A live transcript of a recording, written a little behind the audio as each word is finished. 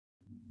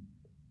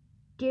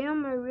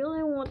Damn, I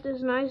really want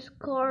this nice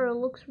car. It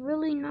looks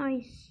really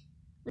nice.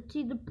 Let's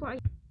see the price.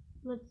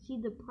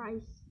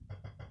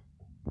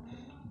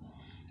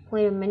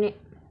 Wait a minute.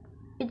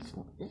 It's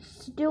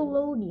still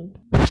loading.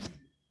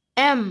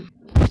 M.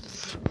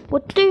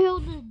 What the hell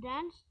does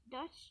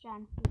that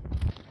stand for?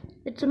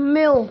 It's a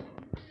mill.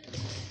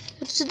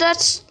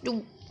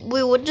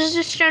 Wait, what does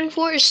it stand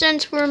for? It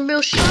stands for a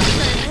mill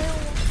shotgun.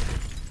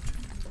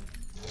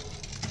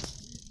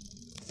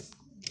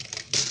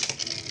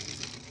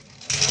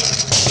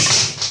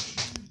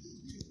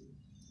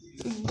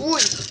 Boy.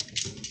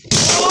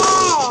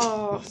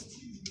 Oh!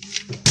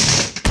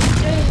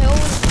 What the hell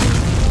is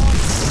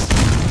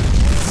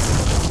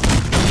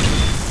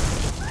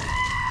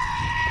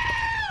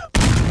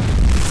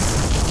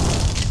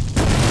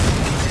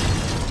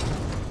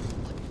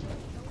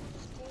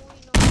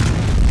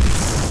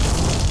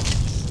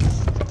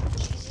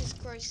Jesus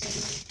Christ.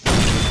 Oh,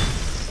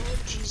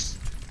 jeez.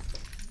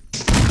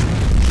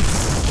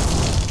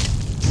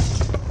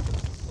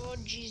 Oh,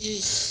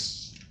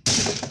 Jesus.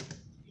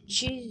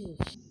 Jesus.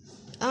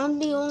 I'm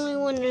the only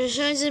one that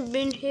hasn't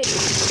been hit.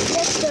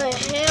 Get the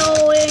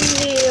hell in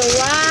here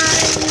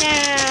right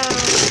now,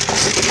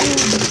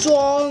 you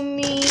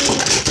dummy.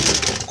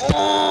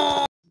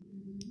 Oh.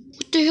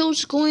 What the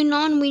hell's going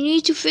on? We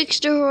need to fix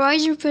the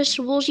Horizon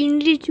Festivals. You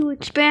need to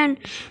expand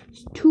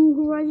 2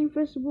 Horizon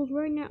Festivals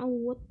right now. Oh,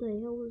 what the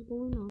hell is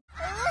going on?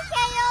 Look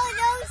at all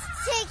those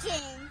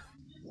chickens.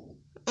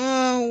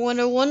 What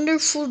a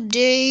wonderful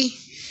day.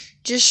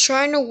 Just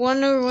trying to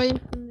run away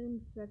from the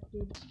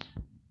infected.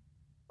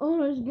 Oh,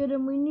 that's good,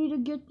 and we need to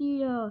get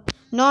the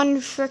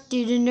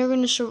non-infected, and they're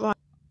gonna survive.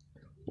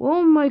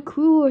 Well, my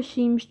crew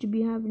seems to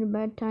be having a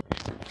bad time.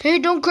 Hey,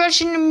 don't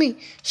crash into me!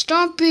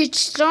 Stop it!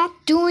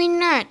 Stop doing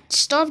that!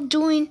 Stop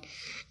doing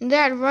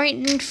that right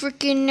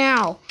freaking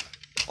now!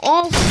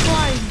 All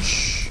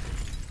fudge!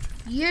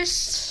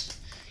 Yes!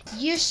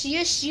 Yes,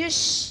 yes,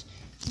 yes!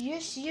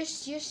 Yes,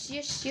 yes, yes,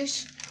 yes,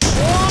 yes!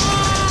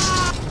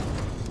 Oh!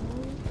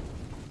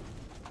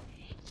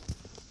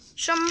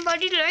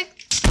 Somebody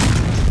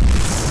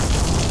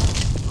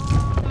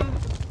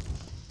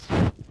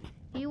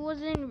he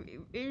wasn't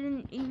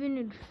even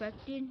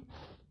infected.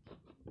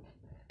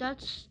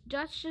 That's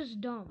just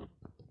dumb.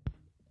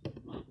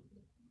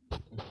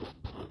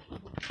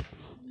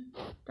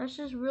 That's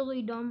just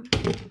really dumb.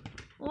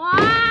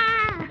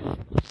 Ah!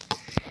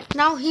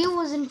 Now he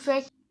was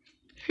infected.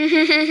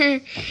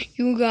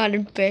 You got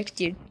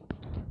infected.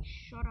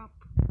 Shut up.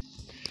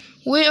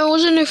 Wait, I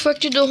wasn't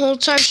infected the whole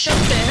time. Shut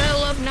the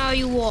hell up, now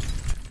you walk.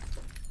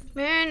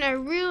 Man, I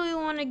really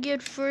want to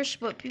get first,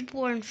 but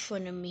people are in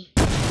front of me.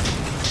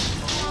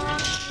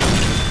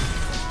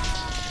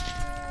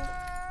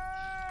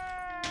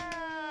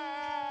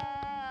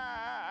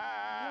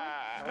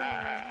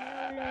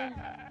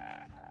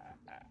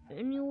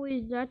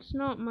 Anyways, that's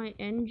not my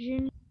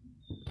engine.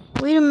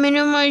 Wait a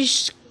minute, my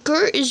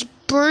skirt is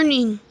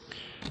burning.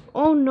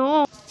 Oh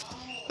no.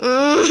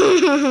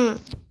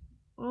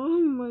 Oh,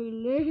 my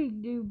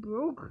leg, they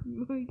broke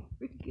my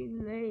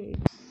freaking leg.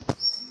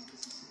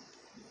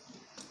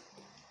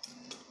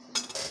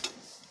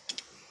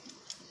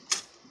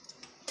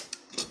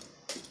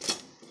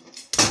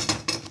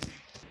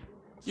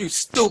 You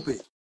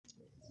stupid.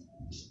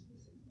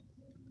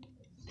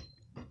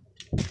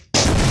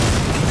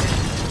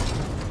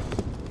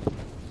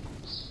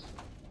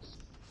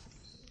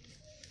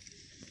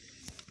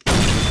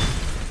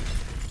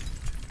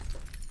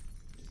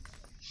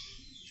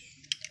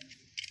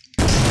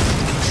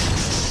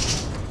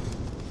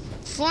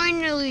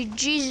 Finally,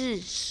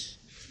 Jesus.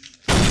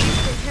 Get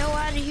the hell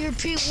out of here,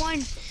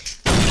 P1.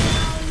 Get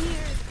out of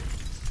here.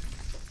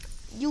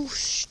 You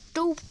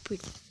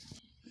stupid.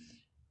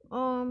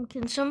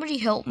 Can somebody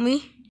help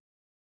me?